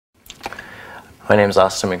My name is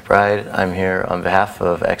Austin McBride. I'm here on behalf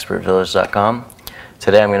of ExpertVillage.com.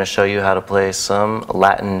 Today I'm going to show you how to play some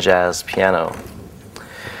Latin jazz piano.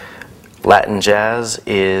 Latin jazz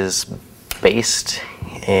is based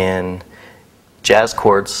in jazz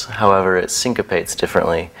chords, however it syncopates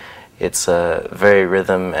differently. It's very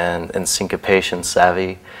rhythm and syncopation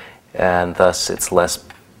savvy, and thus it's less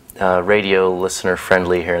radio listener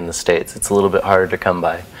friendly here in the States. It's a little bit harder to come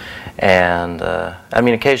by. And I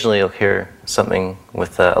mean, occasionally you'll hear something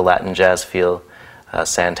with a Latin jazz feel.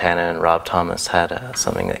 Santana and Rob Thomas had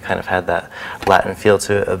something that kind of had that Latin feel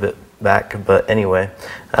to it a bit back. But anyway,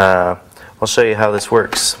 I'll show you how this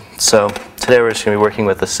works. So today we're just going to be working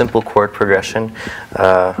with a simple chord progression.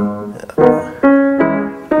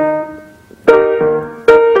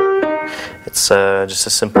 It's just a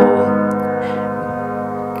simple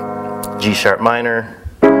G sharp minor,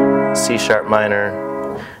 C sharp minor,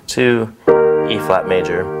 to E flat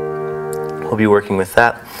major. We'll be working with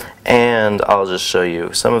that, and I'll just show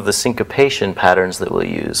you some of the syncopation patterns that we'll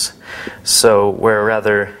use. So where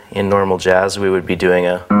rather in normal jazz we would be doing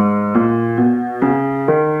a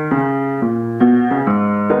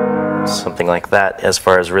something like that as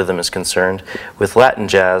far as rhythm is concerned. With Latin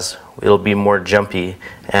jazz it'll be more jumpy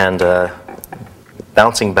and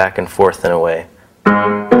bouncing back and forth in a way.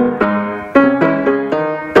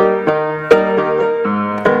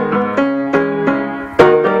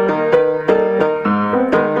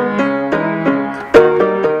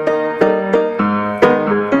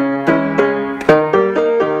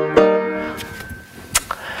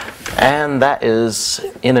 And that is,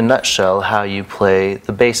 in a nutshell, how you play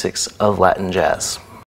the basics of Latin jazz.